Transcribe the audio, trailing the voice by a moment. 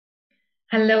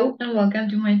Hello and welcome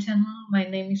to my channel. My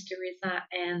name is Teresa,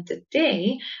 and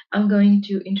today I'm going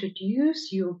to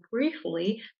introduce you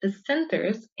briefly the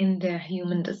centers in the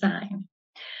human design.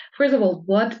 First of all,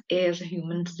 what is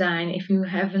human design? If you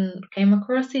haven't came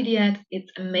across it yet,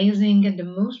 it's amazing and the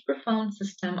most profound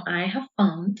system I have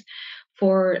found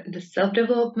for the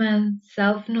self-development,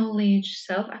 self-knowledge,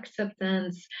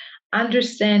 self-acceptance,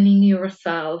 understanding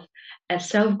yourself,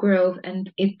 self-growth,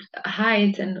 and it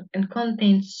hides and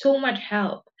contains so much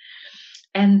help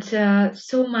and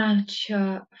so much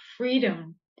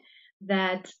freedom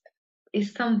that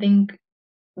is something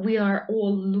we are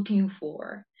all looking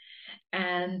for.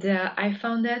 And I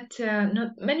found that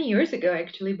not many years ago,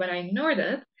 actually, but I ignored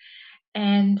it.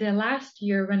 And last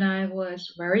year, when I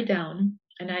was very down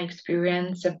and I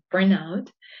experienced a burnout,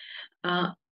 uh,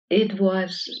 it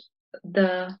was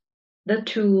the the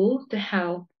tool, the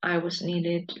help I was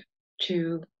needed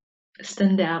to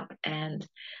stand up and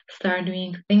start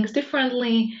doing things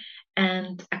differently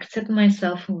and accept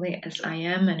myself fully as I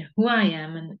am and who I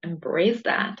am and embrace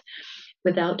that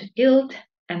without guilt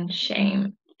and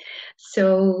shame.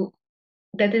 So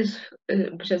that is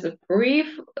just a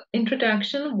brief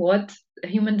introduction what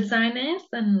human design is,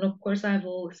 and of course I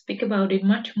will speak about it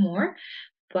much more,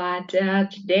 but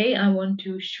today I want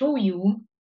to show you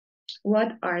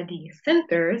what are the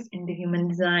centers in the human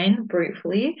design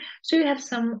briefly, so you have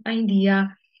some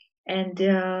idea and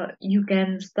you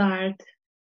can start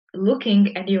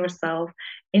looking at yourself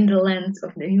in the lens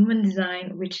of the human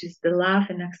design, which is the love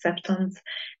and acceptance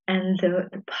and the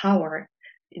power.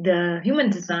 The human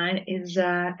design is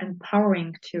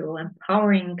empowering tool,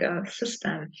 empowering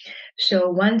system. So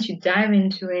once you dive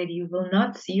into it, you will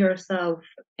not see yourself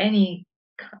any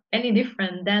any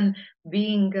different than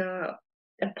being a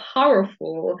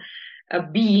powerful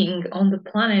being on the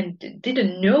planet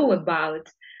didn't know about,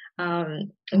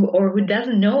 or who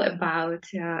doesn't know about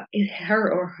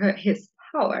her or his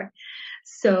power.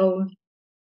 So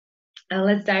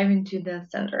let's dive into the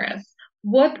centers.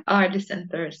 What are the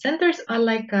centers? Centers are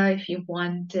like, if you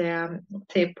want,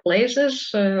 say,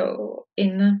 places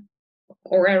in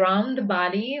or around the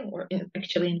body, or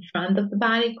actually in front of the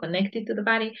body, connected to the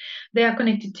body. They are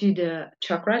connected to the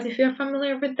chakras, if you're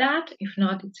familiar with that. If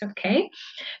not, it's okay.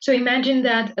 So imagine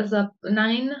that as a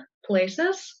 9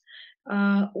 places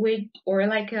with, or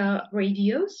like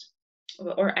radios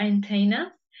or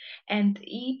antenna, and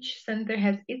each center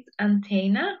has its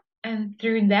antenna, and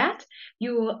through that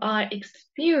you are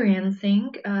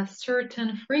experiencing a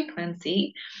certain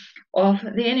frequency of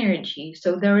the energy.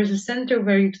 So there is a center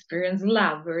where you experience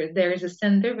love, or there is a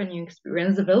center when you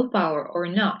experience the willpower or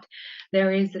not.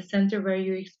 There is a center where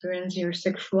you experience your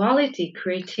sexuality,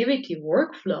 creativity,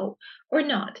 workflow or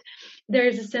not. There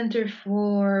is a center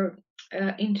for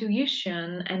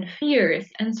intuition and fears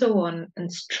and so on,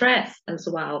 and stress as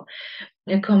well,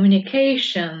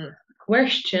 communication,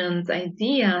 questions,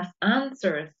 ideas,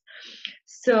 answers.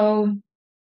 So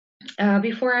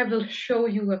before I will show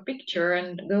you a picture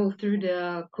and go through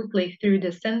quickly through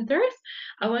the centers,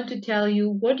 I want to tell you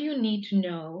what you need to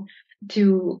know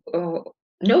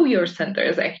your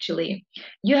centers. Actually,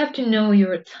 you have to know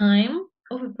your time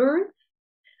of birth,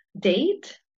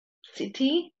 date,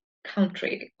 city,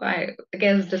 country. I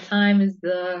guess the time is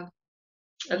the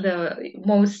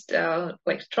most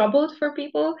like troubled for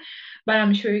people, but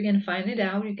I'm sure you can find it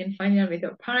out. You can find it out with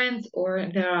your parents, or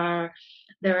there are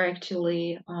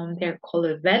actually they're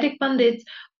called Vedic pundits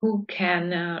who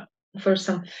can for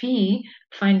some fee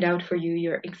find out for you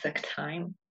your exact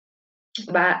time.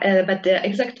 But the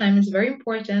exact time is very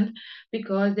important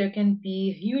because there can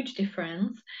be huge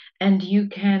difference, and you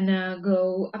can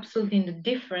go absolutely in a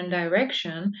different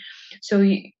direction. So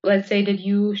let's say that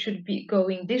you should be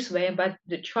going this way, but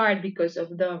the chart, because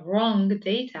of the wrong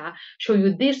data, show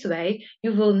you this way.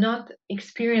 You will not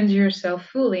experience yourself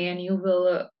fully, and you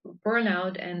will burn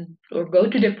out and or go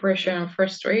to depression or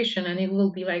frustration, and it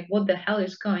will be like, what the hell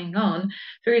is going on?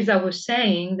 Teresa was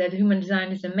saying that human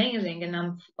design is amazing, and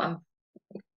I'm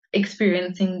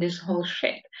experiencing this whole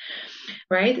shit,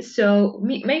 right? So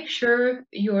make sure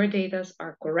your data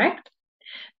are correct.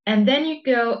 And then you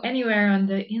go anywhere on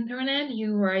the internet,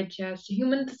 you write just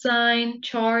human design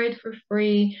chart for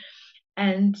free.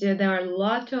 And there are a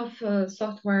lot of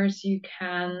softwares you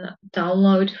can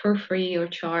download for free or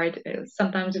chart,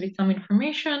 sometimes with some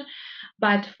information.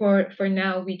 But for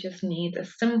now, we just need a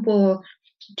simple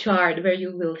chart where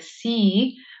you will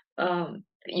see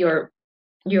your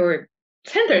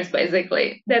centers.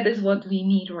 Basically, that is what we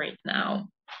need right now.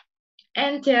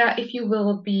 And if you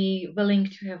will be willing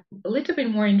to have a little bit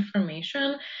more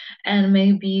information and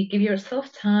maybe give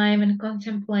yourself time and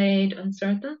contemplate on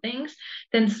certain things,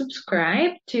 then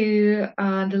subscribe to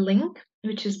the link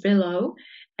which is below,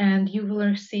 and you will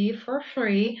receive for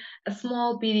free a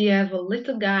small PDF, a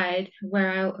little guide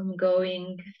where I'm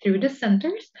going through the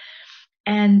centers,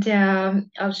 and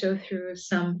also through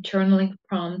some journaling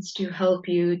prompts to help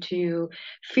you to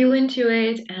feel into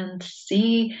it and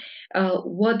see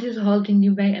what is holding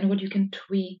you back and what you can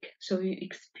tweak so you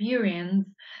experience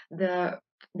the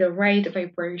right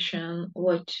vibration,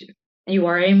 what you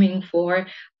are aiming for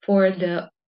the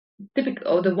typical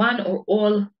or the one or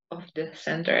all of the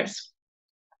centers.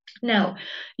 Now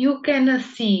you can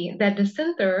see that the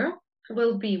center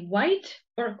will be white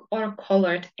or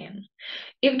colored in.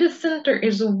 If the center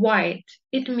is white,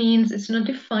 it means it's not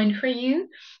defined for you.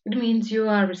 It means you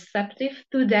are receptive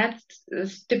to that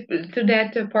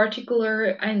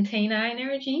particular antenna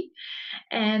energy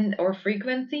and or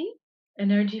frequency,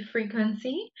 energy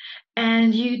frequency,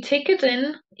 and you take it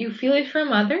in, you feel it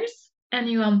from others, and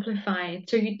you amplify it.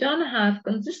 So you don't have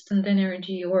consistent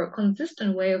energy or a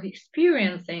consistent way of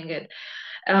experiencing it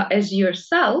as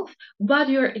yourself, but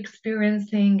you're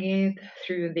experiencing it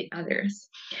through the others.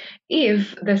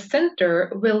 If the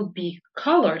center will be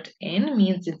colored in,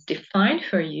 means it's defined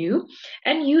for you,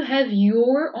 and you have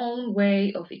your own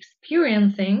way of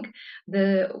experiencing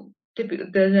the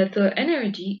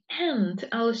energy and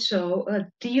also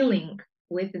dealing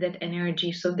with that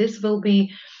energy. So this will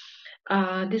be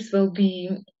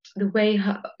the way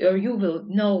how, or you will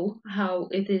know how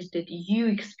it is that you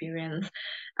experience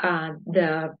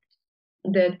the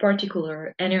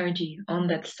particular energy on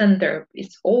that center.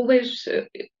 It's always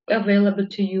available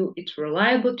to you, it's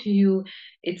reliable to you,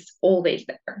 it's always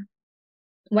there.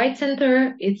 White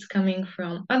center, it's coming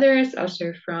from others,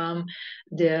 also from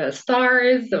the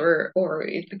stars, or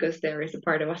it, because there is a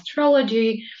part of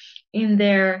astrology in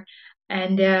there.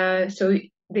 And so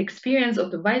the experience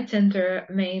of the white center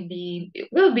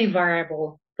will be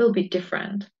variable, will be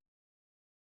different.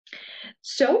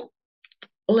 So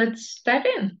let's dive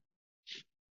in.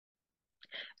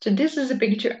 So this is a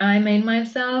picture I made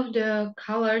myself. The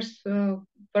colors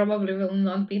probably will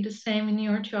not be the same in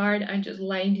your chart. I just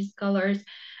like these colors,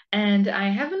 and I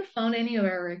haven't found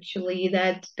anywhere actually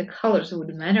that the colors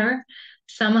would matter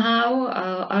somehow.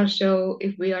 Also,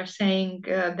 if we are saying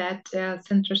that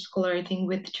centers colorating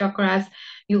with chakras,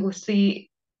 you will see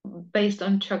based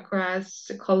on chakras,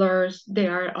 colors, they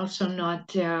are also not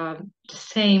the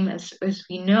same as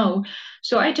we know.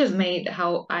 So I just made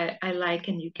how I like,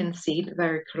 and you can see it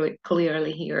very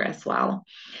clearly here as well.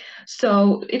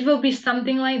 So it will be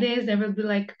something like this. There will be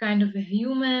like kind of a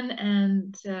human,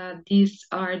 and these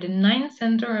are the 9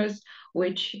 centers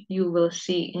which you will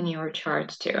see in your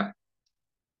chart too.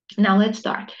 Now let's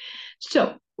start.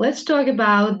 So let's talk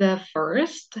about the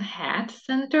first head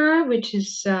center, which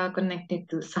is connected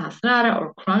to Sahasrara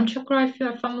or crown chakra, if you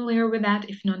are familiar with that.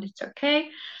 If not, it's okay.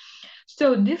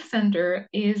 So this center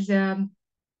is a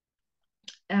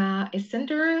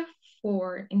center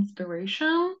for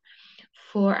inspiration,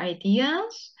 for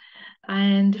ideas,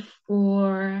 and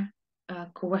for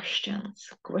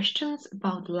questions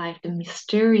about life, the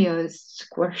mysterious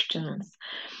questions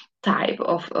type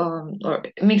of or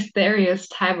mysterious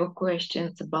type of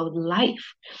questions about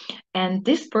life. And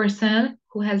this person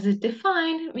who has it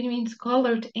defined, it means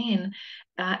colored in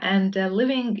and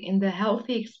living in the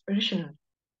healthy expression.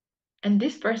 And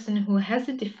this person who has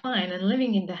it defined and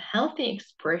living in the healthy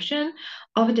expression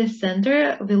of the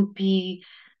center will be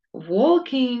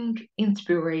walking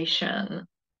inspiration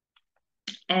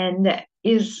and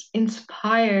is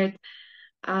inspired,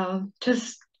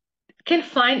 just can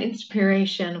find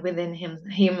inspiration within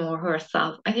him or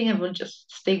herself. I think I will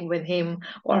just stick with him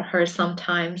or her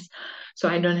sometimes, so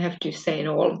I don't have to say it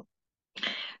all.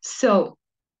 So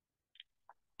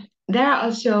there are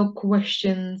also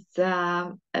questions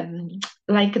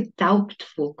like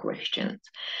doubtful questions.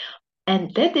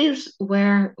 And that is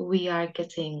where we are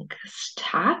getting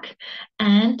stuck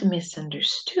and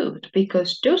misunderstood,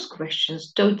 because those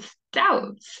questions, those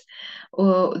doubts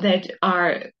that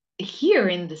are here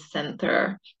in the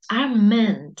center are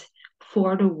meant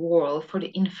for the world, for the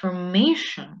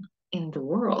information in the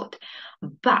world.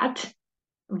 But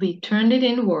we turn it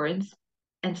inwards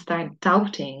and start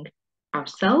doubting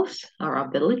ourselves, our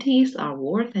abilities, our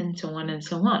worth, and so on and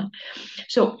so on.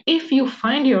 So if you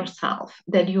find yourself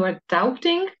that you are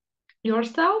doubting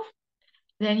yourself,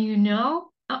 then you know,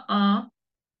 I'm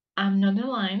not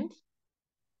aligned.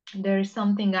 There is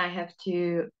something I have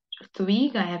to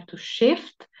tweak, I have to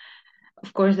shift.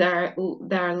 Of course, there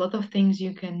are a lot of things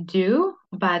you can do,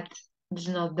 but This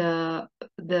is not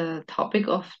the topic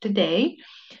of today.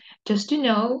 Just to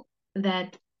know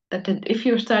that, that if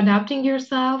you start doubting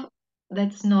yourself,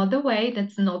 that's not the way,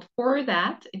 that's not for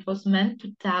that. It was meant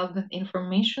to tell the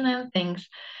information and things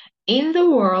in the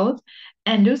world,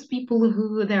 and those people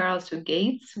who there are also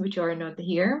gates which are not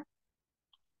here,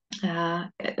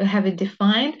 have it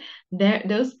defined, there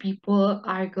those people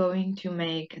are going to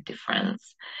make a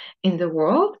difference in the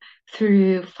world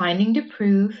through finding the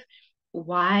proof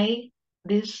why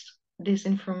this this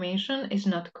information is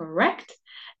not correct,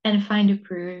 and find the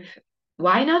proof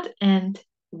why not and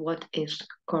what is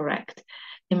correct.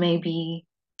 It may be,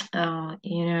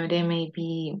 they may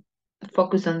be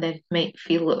focused on that, may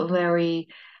feel very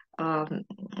um,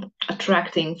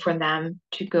 attracting for them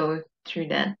to go through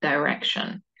that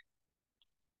direction.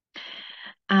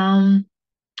 Of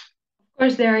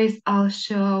course, there is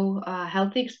also a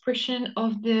healthy expression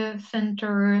of the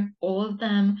center, all of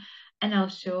them, and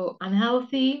also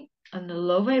unhealthy and the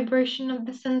low vibration of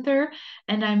the center.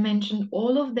 And I mentioned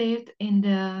all of that in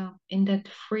that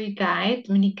free guide,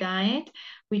 mini guide,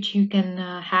 which you can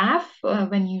have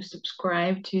when you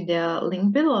subscribe to the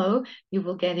link below. You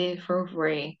will get it for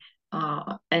free,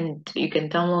 and you can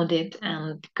download it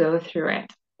and go through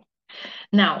it.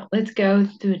 Now, let's go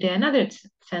to the another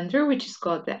center, which is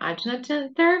called the Ajna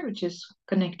Center, which is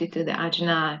connected to the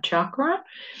Ajna chakra.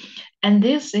 And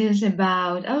this is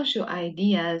about also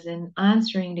ideas and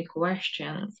answering the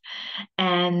questions.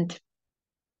 And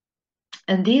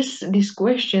these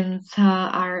questions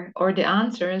are, or the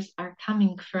answers are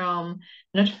coming from,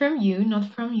 not from you,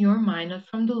 not from your mind, not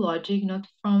from the logic, not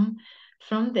from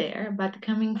there, but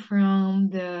coming from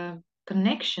the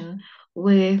connection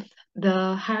with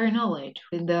the higher knowledge,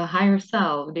 with the higher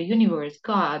self, the universe,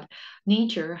 God,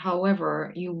 nature,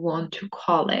 however you want to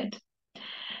call it.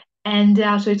 And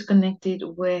also it's connected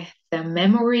with the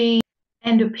memory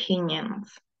and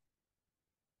opinions.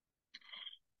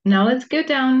 Now let's go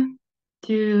down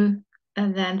to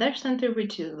the other center,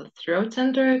 which is the throat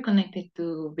center, connected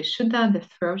to Vishuddha, the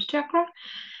throat chakra.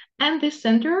 And this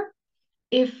center,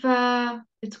 if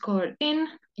it's colored in,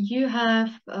 you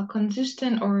have a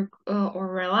consistent or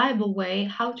reliable way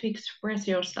how to express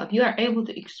yourself. You are able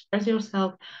to express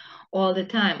yourself all the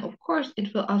time. Of course,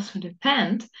 it will also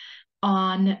depend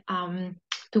on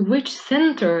to which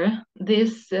center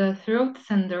this throat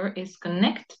center is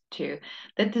connected to.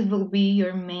 That will be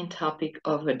your main topic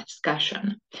of a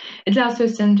discussion. It's also a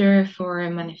center for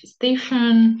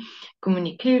manifestation,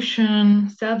 communication,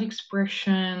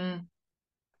 self-expression.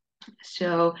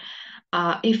 So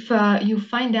if you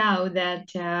find out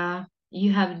that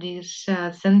you have this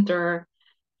center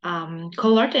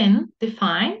colored in,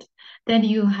 defined, then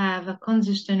you have a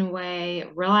consistent way,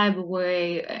 reliable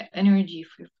way, energy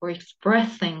for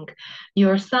expressing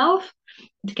yourself.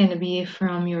 It can be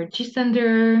from your G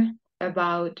center,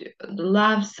 about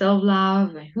love,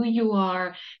 self-love, who you are.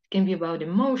 It can be about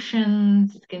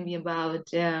emotions. It can be about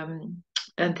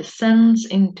the sense,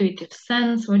 intuitive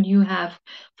sense, what you have.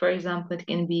 For example, it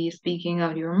can be speaking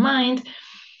out your mind,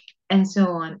 and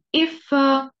so on. If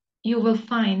you will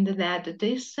find that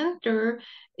this center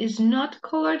is not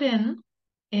colored in,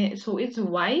 so it's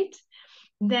white,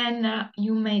 then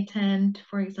you may tend,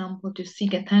 for example, to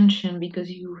seek attention because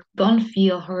you don't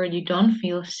feel heard, you don't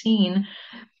feel seen.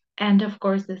 And of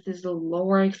course, this is a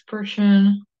lower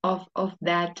expression of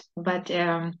that, but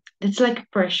it's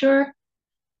like pressure,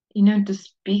 to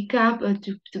speak up or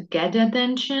to get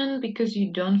attention because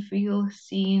you don't feel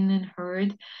seen and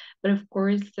heard. But of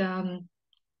course,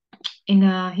 in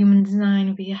human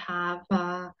design, we have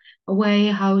a way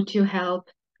how to help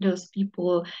those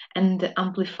people and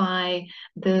amplify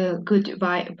the good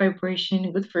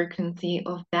vibration, good frequency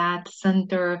of that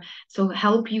center. So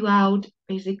help you out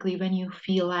basically when you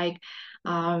feel like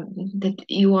that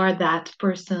you are that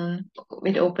person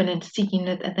with open and seeking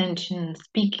that attention, and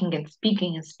speaking and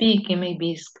speaking and speaking,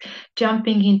 maybe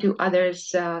jumping into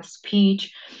others'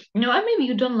 speech. And maybe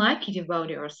you don't like it about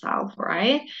yourself,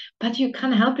 right? But you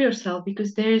can't help yourself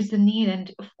because there is a need,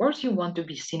 and of course you want to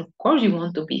be seen, of course you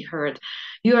want to be heard.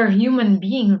 You are a human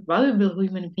being, a valuable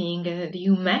human being, and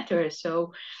you matter.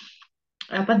 So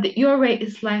but your way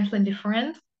is slightly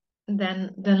different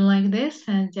than like this,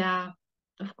 and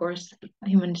of course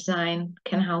human design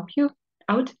can help you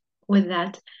out with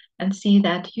that and see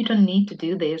that you don't need to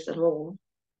do this at all.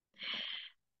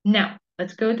 Now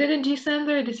let's go to the G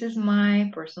center. This is my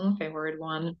personal favorite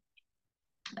one.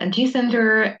 And G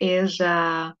center is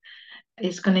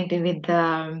connected with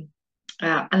the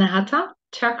Anahata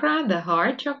chakra, the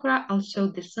heart chakra, also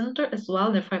the center as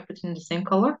well. Therefore, I put in the same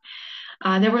color.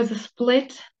 There was a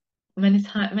split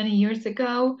many years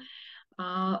ago.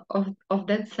 of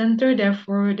that center.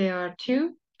 Therefore, there are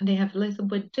two. They have a little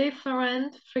bit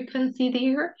different frequency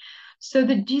there. So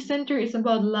the G center is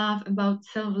about love, about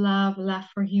self-love, love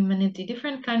for humanity,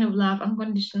 different kind of love,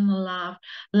 unconditional love,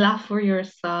 love for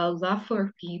yourself, love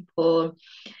for people.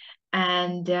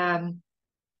 And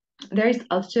there is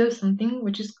also something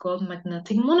which is called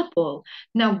magnetic monopole.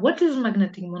 Now, what is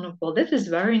magnetic monopole? That is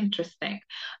very interesting.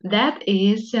 That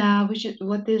is which is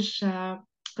what is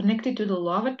connected to the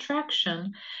law of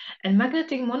attraction. And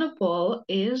magnetic monopole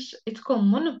is, it's called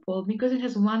monopole because it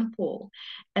has one pole,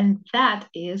 and that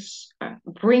is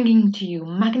bringing to you,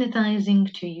 magnetizing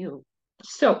to you.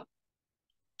 So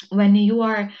when you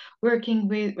are working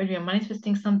with, when you're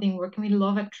manifesting something, working with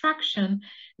law of attraction,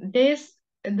 this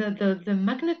the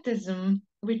magnetism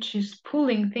which is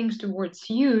pulling things towards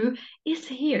you is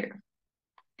here.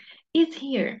 It's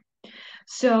here.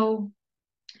 So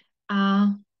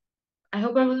I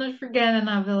hope I will not forget, and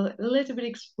I will a little bit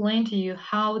explain to you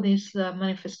how this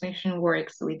manifestation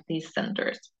works with these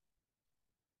centers.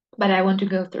 But I want to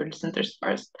go through the centers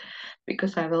first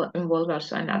because I will involve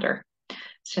also another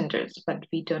centers, but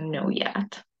we don't know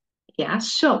yet. Yeah,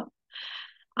 so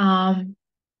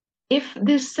if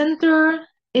this center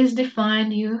is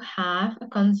defined, you have a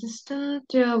consistent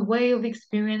way of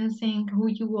experiencing who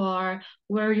you are,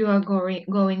 where you are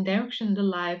going direction in the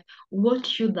life,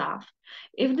 what you love.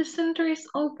 If the center is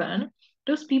open,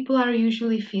 those people are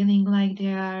usually feeling like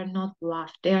they are not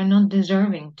loved, they are not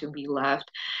deserving to be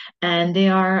loved, and they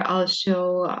are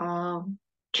also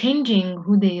changing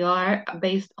who they are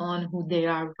based on who they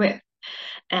are with.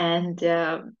 And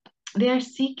they are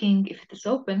seeking, if it is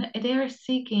open, they are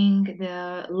seeking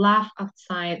the love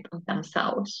outside of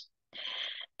themselves.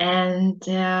 And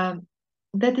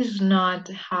that is not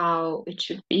how it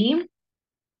should be.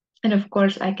 And of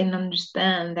course, I can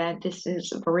understand that this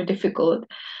is very difficult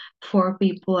for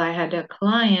people. I had a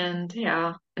client,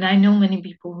 yeah, and I know many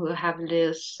people who have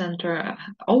this center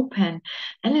open,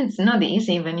 and it's not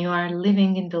easy when you are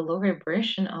living in the low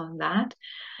vibration of that.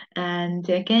 And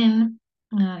again,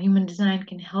 human design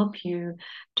can help you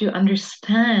to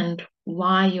understand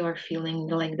why you are feeling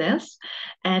like this,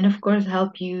 and of course,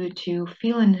 help you to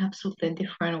feel in an absolutely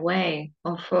different way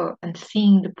of and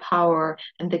seeing the power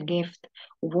and the gift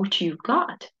what you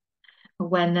got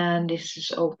when this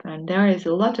is open. There is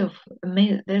a lot of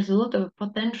there's a lot of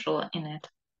potential in it.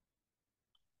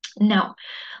 Now,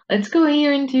 let's go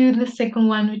here into the second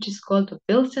one, which is called the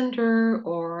will center,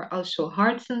 or also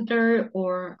heart center,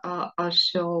 or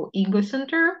also ego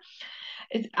center.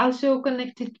 It's also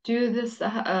connected to this, to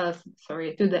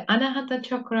the Anahata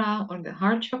chakra or the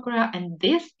heart chakra, and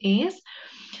this is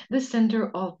the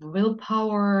center of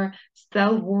willpower,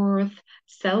 self-worth,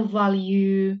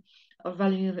 self-value,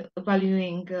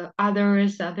 valuing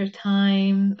others, other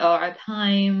time, or a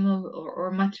time,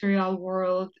 or material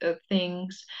world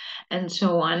things, and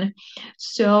so on.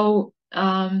 So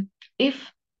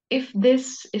if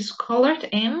this is colored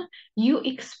in, you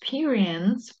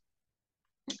experience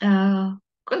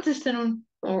consistent,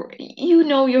 or you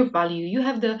know your value. You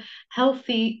have the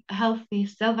healthy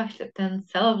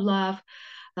self-acceptance, self-love,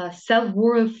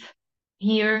 self-worth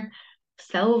here,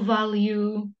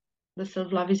 self-value. The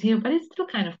self-love is here, but it's still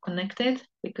kind of connected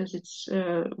because it's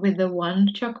with the one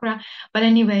chakra. But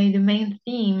anyway, the main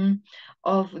theme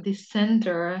of this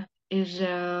center is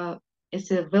a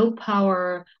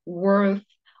willpower, worth,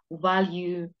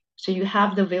 value. So you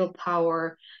have the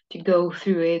willpower to go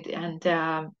through it,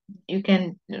 and you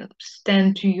can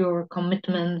stand to your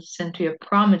commitments and to your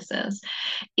promises.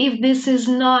 If this is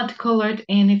not colored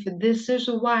in, if this is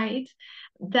white,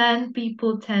 then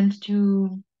people tend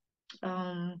to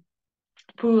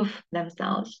prove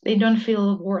themselves. They don't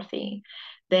feel worthy.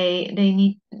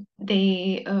 They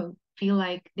feel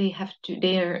like they have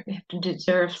to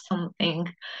deserve something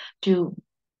to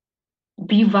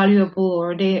be valuable,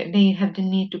 or they have the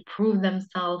need to prove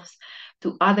themselves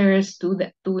to others, to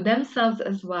themselves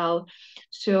as well.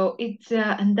 So it's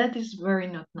and that is very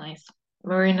not nice,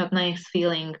 very not nice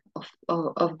feeling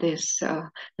of this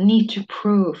need to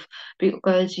prove,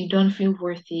 because you don't feel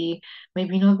worthy,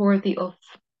 maybe not worthy of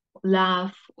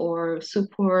love or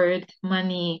support,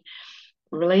 money,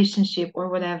 relationship, or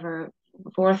whatever,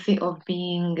 worthy of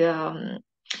being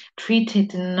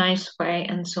treated in a nice way,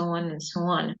 and so on and so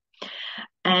on.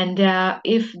 And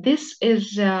if this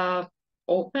is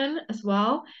open as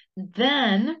well,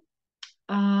 then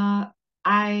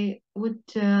I would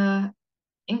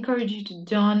encourage you to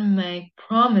don't make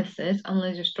promises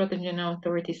unless your strategy and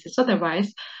authority says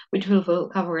otherwise, which we will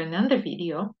cover in another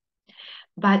video.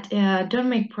 But don't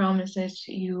make promises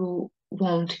you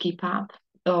won't keep up,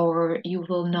 or you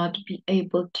will not be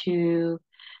able to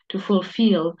to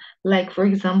fulfill. Like, for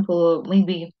example,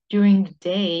 maybe during the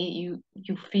day you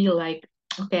feel like,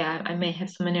 okay, I may have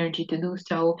some energy to do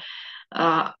so,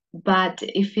 but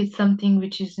if it's something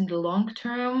which is in the long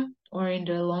term or in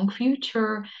the long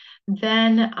future,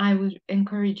 then I would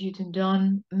encourage you to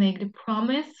don't make the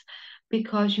promise,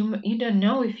 because you don't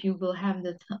know if you will have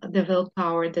the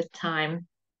willpower at the time,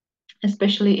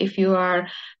 especially if you are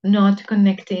not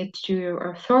connected to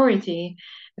your authority,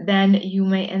 then you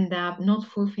may end up not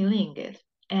fulfilling it.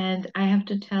 And I have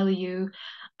to tell you,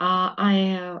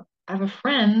 I have a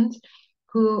friend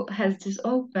who has this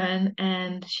open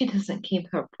and she doesn't keep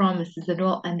her promises at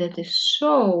all, and that is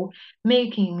so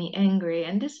making me angry.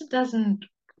 And this doesn't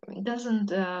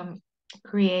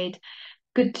create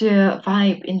good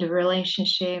vibe in the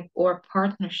relationship or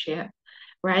partnership,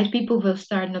 right? People will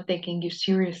start not taking you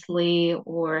seriously,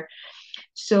 or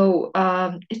so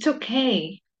it's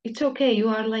okay. It's okay. You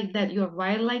are like that. You are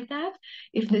wired like that.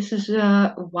 If this is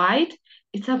white,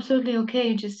 it's absolutely okay.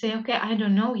 You just say, okay, I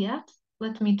don't know yet.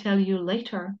 Let me tell you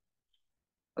later.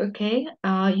 Okay.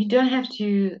 You don't have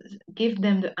to give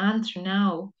them the answer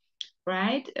now,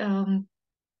 right?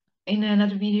 In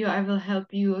another video, I will help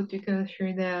you to go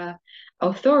through the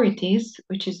authorities,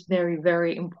 which is very,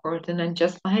 very important. And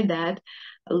just by that,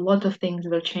 a lot of things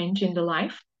will change in the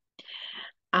life.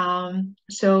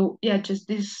 So yeah, just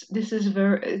this is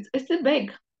it's a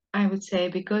big, I would say,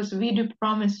 because we do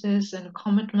promises and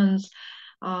commitments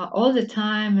all the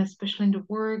time, especially in the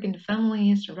work and the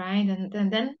families, right?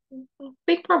 And then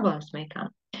big problems may come.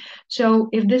 So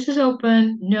if this is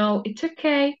open, no, it's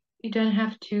okay. You don't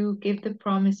have to give the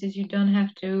promises. You don't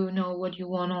have to know what you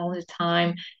want all the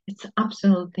time. It's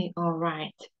absolutely all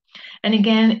right. And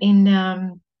again, in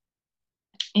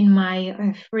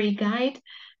my free guide,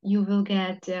 you will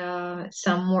get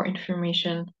some more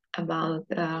information about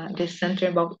this center,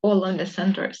 about all of the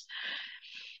centers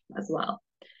as well.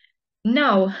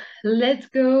 Now, let's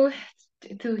go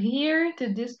to here,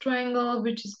 to this triangle,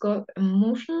 which is called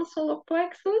emotional solar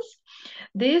plexus.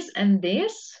 This and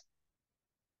this,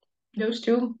 those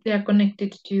two, they are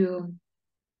connected to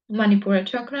Manipura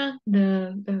chakra,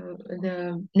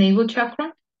 the navel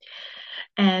chakra.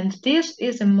 And this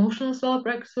is emotional solar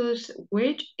plexus,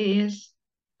 which is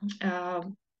uh,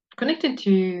 connected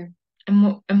to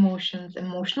emotions,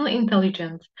 emotional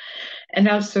intelligence, and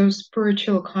also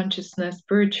spiritual consciousness,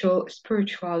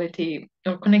 spirituality,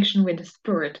 or connection with the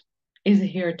spirit is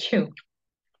here too.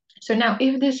 So now,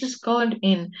 if this is colored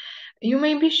in, you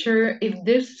may be sure if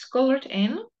this is colored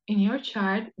in your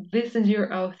chart, this is your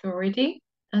authority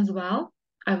as well.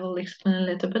 I will explain a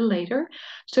little bit later.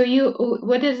 So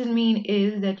what does it mean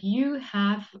is that you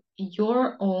have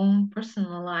your own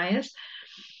personalized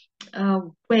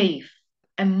wave,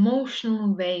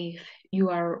 emotional wave you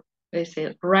are, let's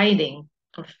say, riding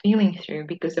or feeling through,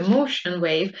 because emotion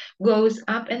wave goes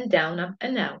up and down, up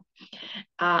and down.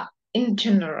 Uh, in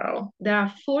general, there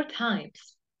are four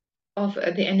types of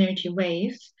the energy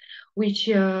waves, which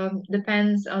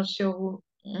depends also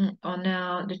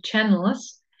on the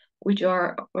channels which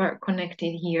are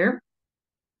connected here.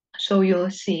 So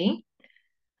you'll see.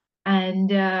 And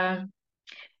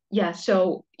yeah,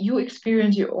 so you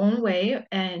experience your own way,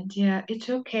 and yeah, it's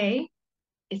okay.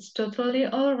 It's totally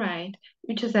all right.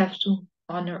 You just have to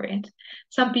honor it.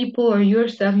 Some people or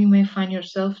yourself, you may find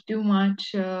yourself too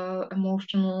much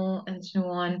emotional and so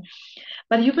on.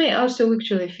 But you may also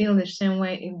actually feel the same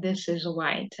way if this is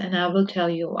white, and I will tell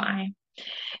you why.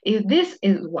 If this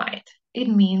is white, it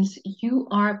means you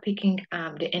are picking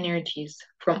up the energies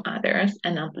from others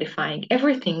and amplifying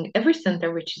everything. Every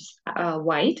center which is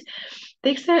white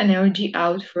takes their energy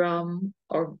out from,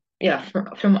 or yeah,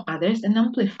 from others and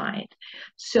amplify it.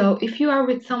 So if you are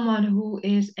with someone who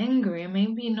is angry,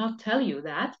 maybe not tell you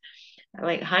that,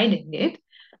 like hiding it,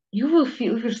 you'll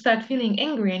start feeling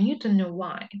angry and you don't know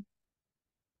why.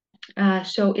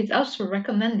 So it's also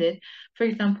recommended, for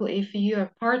example, if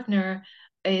your partner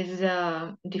is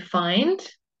defined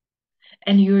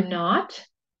and you're not,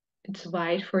 it's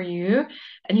white for you,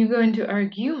 and you go into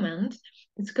argument,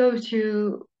 it's good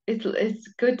to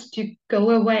go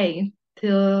away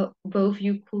till both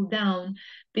you cool down,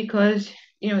 because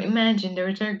imagine there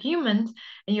is argument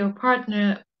and your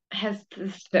partner has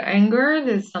the anger,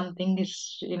 there's something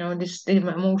is this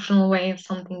emotional way of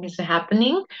something is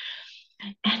happening,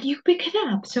 and you pick it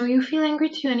up, so you feel angry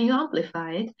too and you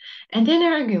amplify it, and then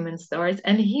an argument starts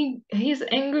and his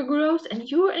anger grows and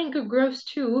your anger grows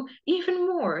too, even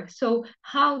more. So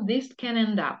how this can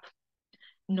end up?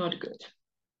 Not good,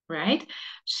 right?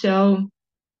 So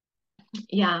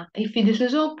yeah, if this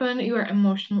is open, you are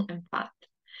emotional empath.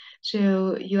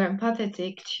 So you are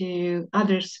empathetic to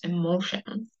others'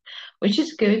 emotions, which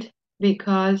is good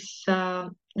because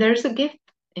there's a gift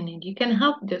in it. You can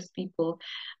help those people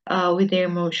with their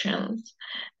emotions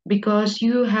because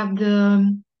you have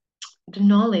the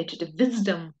knowledge, the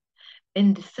wisdom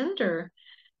in the center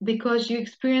because you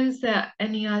experience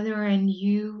any other and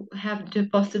you have the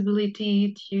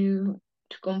possibility to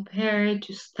compare,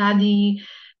 to study,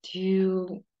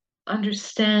 to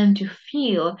understand, to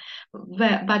feel.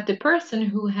 But the person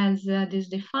who has this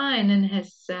defined and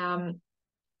has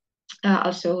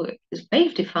also is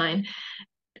wave defined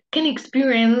can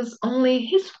experience only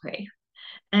his way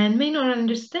and may not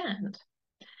understand.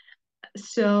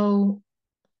 So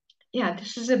yeah,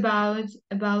 this is about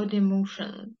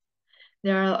emotion.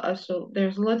 There's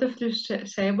a lot of to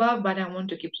say about, but I want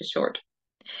to keep it short.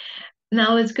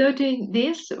 Now let's go to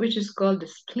this, which is called the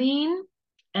spleen,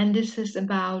 and this is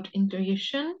about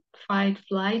intuition, fight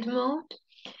flight mode,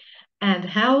 and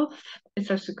health. It's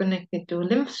also connected to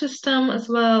lymph system as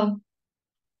well,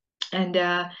 and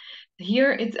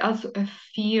here it's also a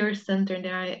fear center.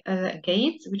 There are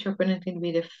gates which are connected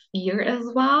with a fear as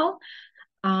well.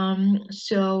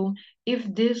 So if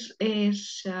this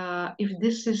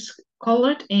is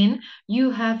colored in,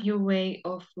 you have your way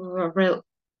of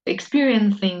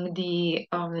experiencing the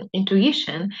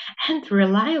intuition and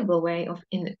reliable way of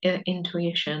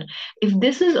intuition. If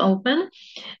this is open,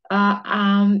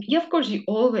 yeah, of course, you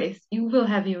will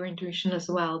have your intuition as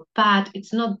well, but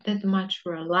it's not that much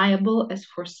reliable as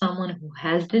for someone who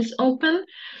has this open.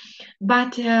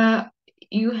 But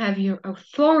you have your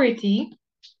authority,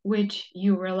 which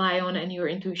you rely on, and your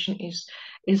intuition is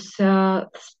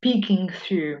speaking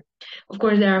through. Of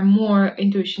course, there are more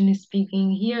intuition is speaking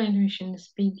here, intuition is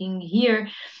speaking here.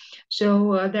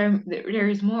 So there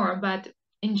is more, but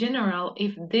in general,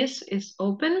 if this is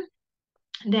open,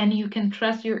 then you can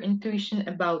trust your intuition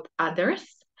about others,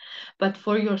 but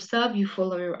for yourself, you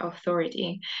follow your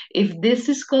authority. If this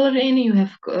is colored in, you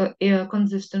have a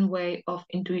consistent way of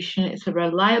intuition. It's a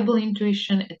reliable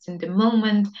intuition. It's in the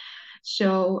moment.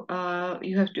 So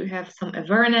you have to have some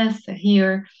awareness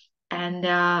here and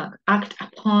act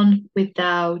upon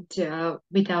without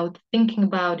thinking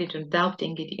about it or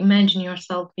doubting it. Imagine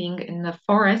yourself being in a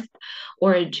forest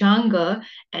or a jungle,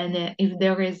 and if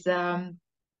there is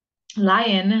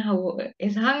lion who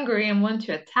is hungry and want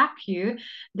to attack you,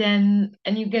 then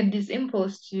and you get this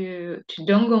impulse to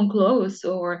don't go close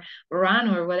or run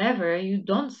or whatever, you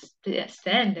don't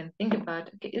stand and think about,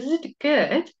 okay, is it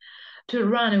good to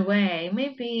run away?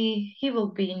 Maybe he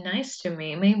will be nice to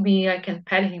me, maybe I can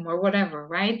pet him or whatever,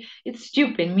 right? It's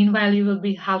stupid. Meanwhile, you will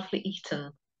be halfly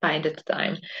eaten by that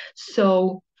time.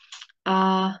 So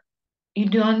you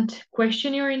don't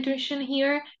question your intuition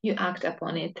here, you act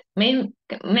upon it. May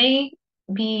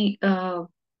be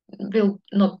will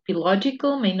not be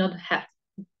logical, may not have,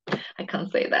 I can't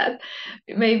say that,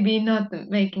 it may be not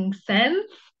making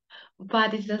sense,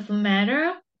 but it doesn't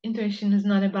matter. Intuition is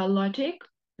not about logic,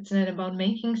 it's not about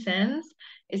making sense,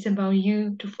 it's about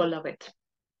you to follow it.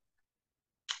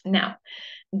 Now,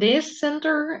 this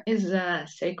center is a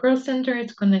sacral center.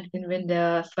 It's connected with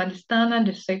the Svadhisthana,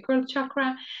 the sacral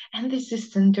chakra, and this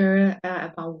is center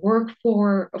about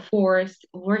force,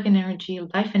 work energy,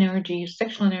 life energy,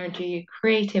 sexual energy,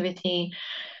 creativity,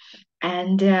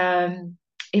 and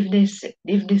if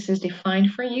this is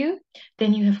defined for you,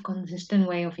 then you have consistent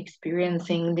way of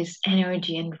experiencing this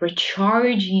energy and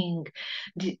recharging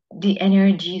the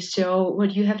energy. So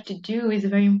what you have to do is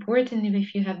very important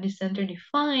if you have this center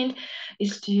defined,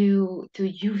 is to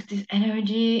use this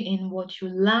energy in what you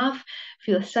love,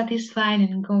 feel satisfied,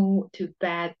 and go to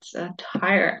bed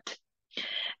tired.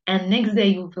 And next day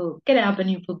you will get up and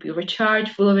you will be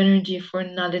recharged, full of energy for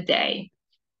another day.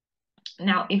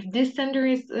 Now, if this center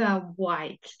is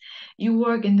white, you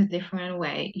work in a different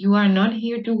way. You are not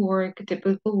here to work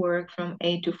typical work from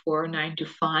 8 to 4, 9 to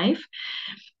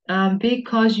 5,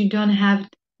 because you don't have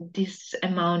this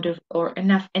amount of or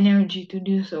enough energy to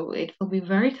do so. It will be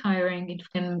very tiring. It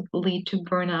can lead to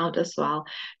burnout as well.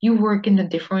 You work in a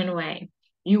different way.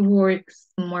 You work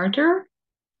smarter,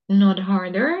 not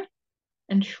harder,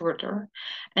 and shorter.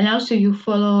 And also you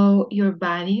follow your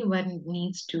body when it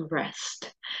needs to rest.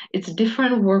 It's a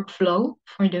different workflow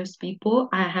for those people.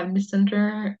 I have the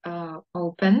center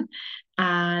open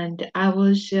and I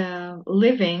was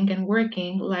living and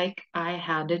working like I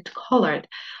had it colored.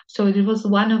 So it was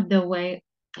one of the way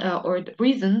or the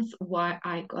reasons why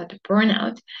I got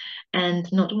burnout, and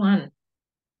not one.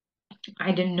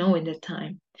 I didn't know at the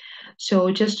time.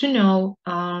 So just to know,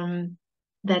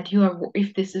 that you are,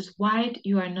 if this is white,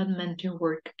 you are not meant to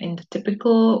work in the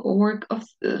typical work of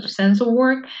sense of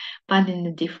work, but in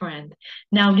the different.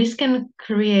 Now, this can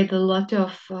create a lot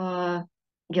of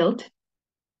guilt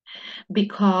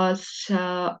because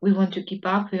we want to keep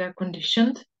up. We are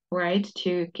conditioned, right,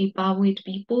 to keep up with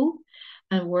people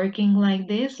and working like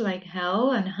this, like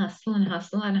hell, and hustle and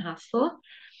hustle and hustle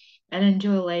and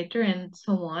enjoy later and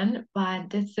so on. But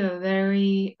that's a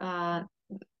very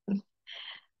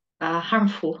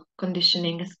harmful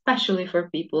conditioning, especially for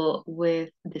people with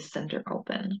this center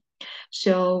open.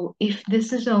 So if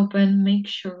this is open, make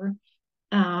sure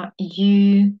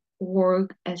you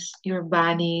work as your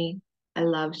body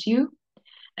allows you.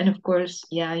 And of course,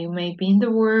 yeah, you may be in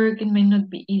the work, it may not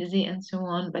be easy and so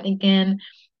on. But again,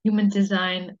 human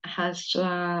design has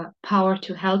power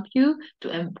to help you, to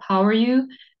empower you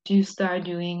to start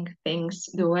doing things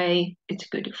the way it's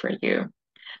good for you.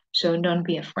 So don't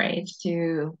be afraid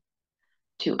to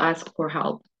ask for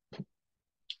help.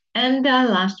 And the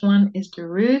last one is the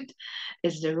root,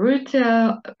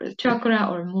 chakra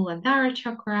or Muladhara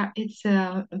chakra. It's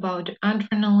about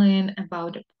adrenaline,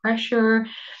 about pressure.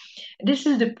 This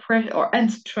is the pressure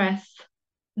and stress.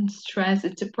 And stress.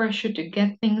 It's a pressure to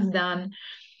get things done.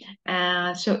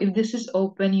 So if this is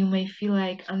open, you may feel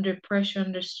like under pressure,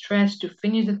 under stress to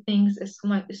finish the things as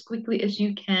quickly as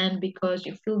you can because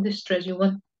you feel the stress. You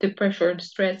want the pressure and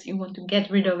stress. You want to get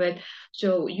rid of it.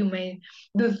 So you may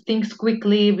do things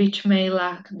quickly, which may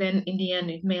lack. Then in the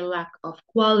end, it may lack of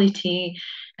quality,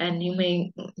 and you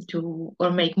may do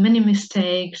or make many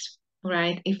mistakes.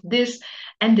 Right? If this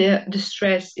and the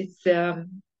stress, it's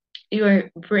you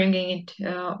are bringing it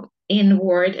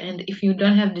inward, and if you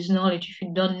don't have this knowledge, if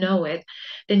you don't know it,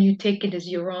 then you take it as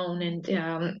your own, and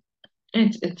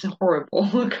it's a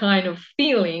horrible kind of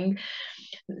feeling.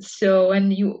 So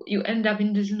and you end up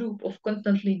in this loop of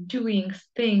constantly doing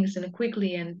things and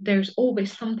quickly, and there's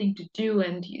always something to do,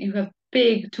 and you have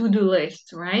big to-do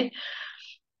lists, right?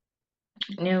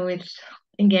 It's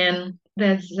again,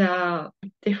 there's a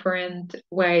different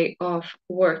way of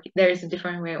work. There is a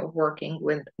different way of working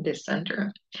with this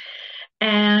center.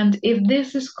 And if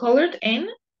this is colored in,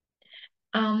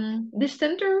 this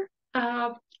center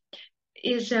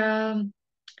is you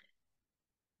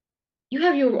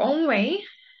have your own way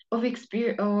of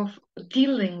experience of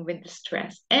dealing with the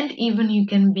stress, and even you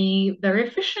can be very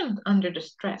efficient under the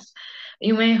stress.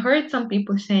 You may heard some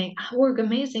people saying, I work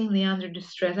amazingly under the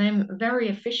stress, I'm very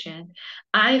efficient.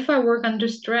 If I work under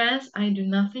stress, I do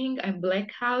nothing, I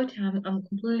black out, I'm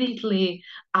completely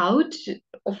out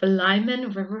of alignment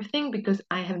of everything because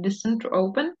I have this center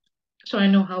open. So I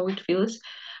know how it feels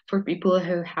for people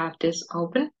who have this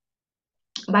open.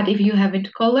 But if you have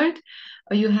it colored,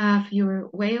 you have your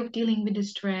way of dealing with the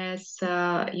stress,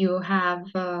 you have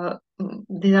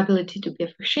the ability to be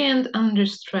efficient under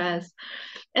stress,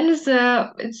 and it's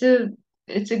a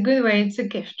good way. It's a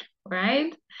gift,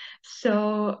 right?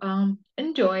 So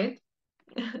enjoy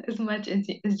it as much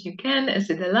as you can, as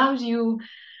it allows you,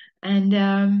 and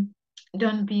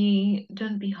don't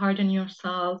be hard on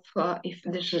yourself if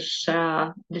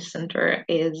this center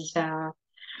is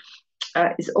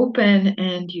open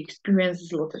and you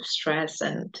experience a lot of stress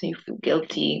and you feel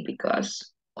guilty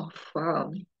because of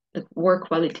the work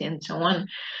quality and so on.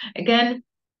 Again,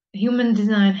 human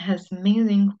design has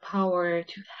amazing power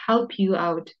to help you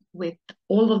out with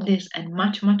all of this and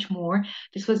much, much more.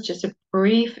 This was just a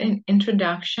brief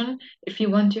introduction. If you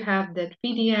want to have that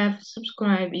PDF,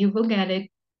 subscribe, you will get it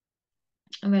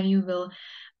where you will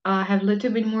have a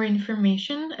little bit more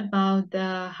information about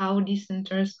how these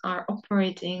centers are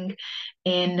operating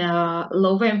in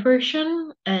low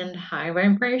vibration and high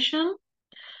vibration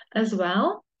as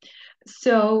well.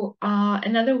 So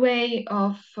another way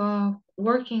of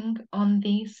working on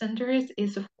these centers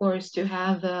is, of course, to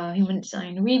have a human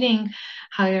design reading,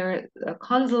 hire a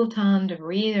consultant, a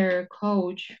reader,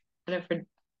 coach, whatever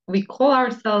we call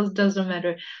ourselves, doesn't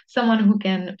matter. Someone who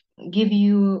can give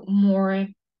you more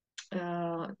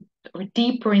or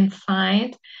deeper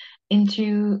insight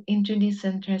into these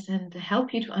centers and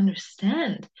help you to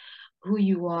understand who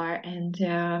you are. And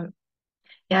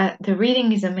yeah, the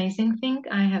reading is amazing thing.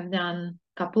 I have done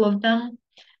a couple of them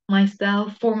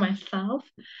myself for myself,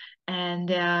 and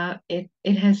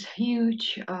it has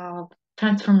huge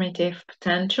transformative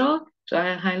potential. So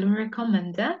I highly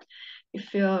recommend that.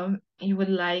 If you would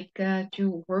like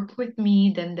to work with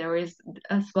me, then there is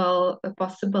as well a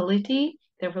possibility.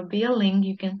 There will be a link.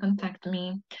 You can contact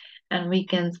me, and we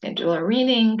can schedule a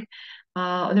reading.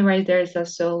 Otherwise, there is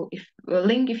also a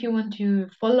link if you want to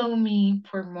follow me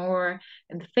for more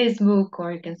in the Facebook,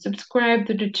 or you can subscribe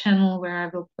to the channel where I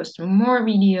will post more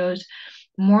videos,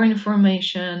 more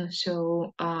information.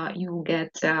 So you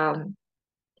get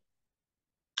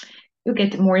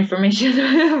more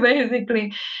information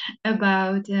basically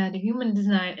about the human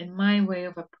design and my way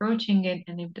of approaching it.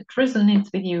 And if that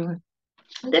resonates with you,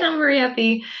 then I'm very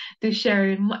happy to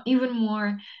share it even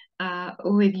more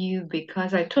with you,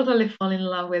 because I totally fall in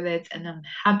love with it, and I'm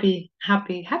happy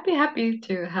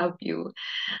to help you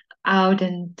out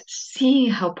and see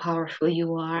how powerful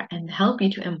you are and help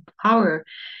you to empower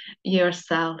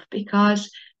yourself.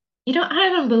 Because I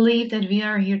don't believe that we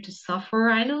are here to suffer.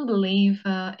 I don't believe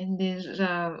in this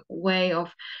way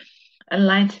of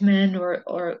enlightenment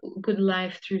or good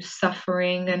life through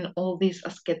suffering and all these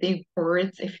ascetic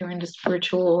words. If you're in the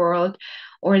spiritual world,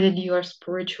 or that you are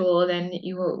spiritual, then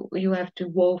you have to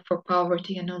woe for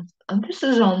poverty and this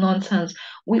is all nonsense.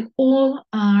 We all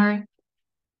are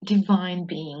divine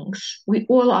beings. We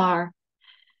all are.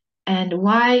 And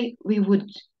why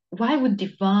would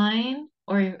divine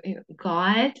or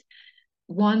God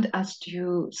want us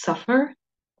to suffer?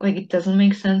 Like, it doesn't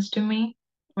make sense to me,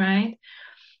 right?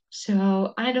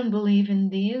 So I don't believe in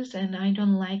this, and I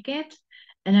don't like it,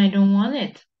 and I don't want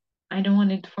it. I don't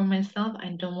want it for myself.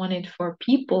 I don't want it for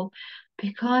people,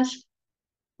 because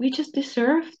we just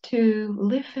deserve to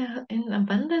live in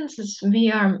abundance as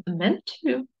we are meant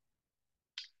to.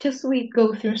 Just we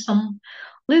go through some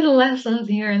little lessons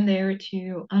here and there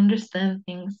to understand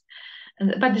things.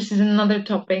 But this is another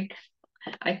topic.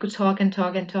 I could talk and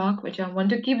talk and talk, which I want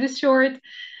to keep this short.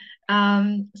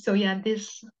 So yeah,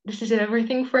 this is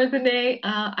everything for today.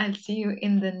 I'll see you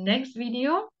in the next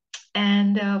video.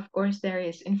 And of course, there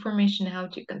is information how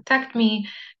to contact me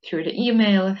through the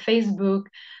email, Facebook,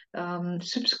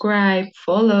 subscribe,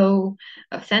 follow,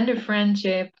 send a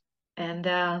friendship, and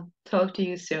talk to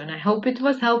you soon. I hope it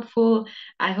was helpful.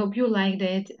 I hope you liked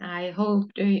it. I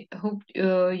hope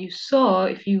you saw,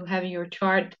 if you have your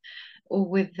chart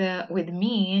with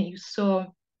me, you saw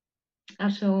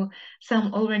also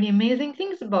some already amazing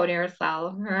things about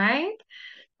yourself, right?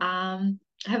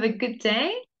 Have a good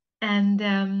day,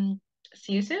 and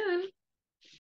see you soon.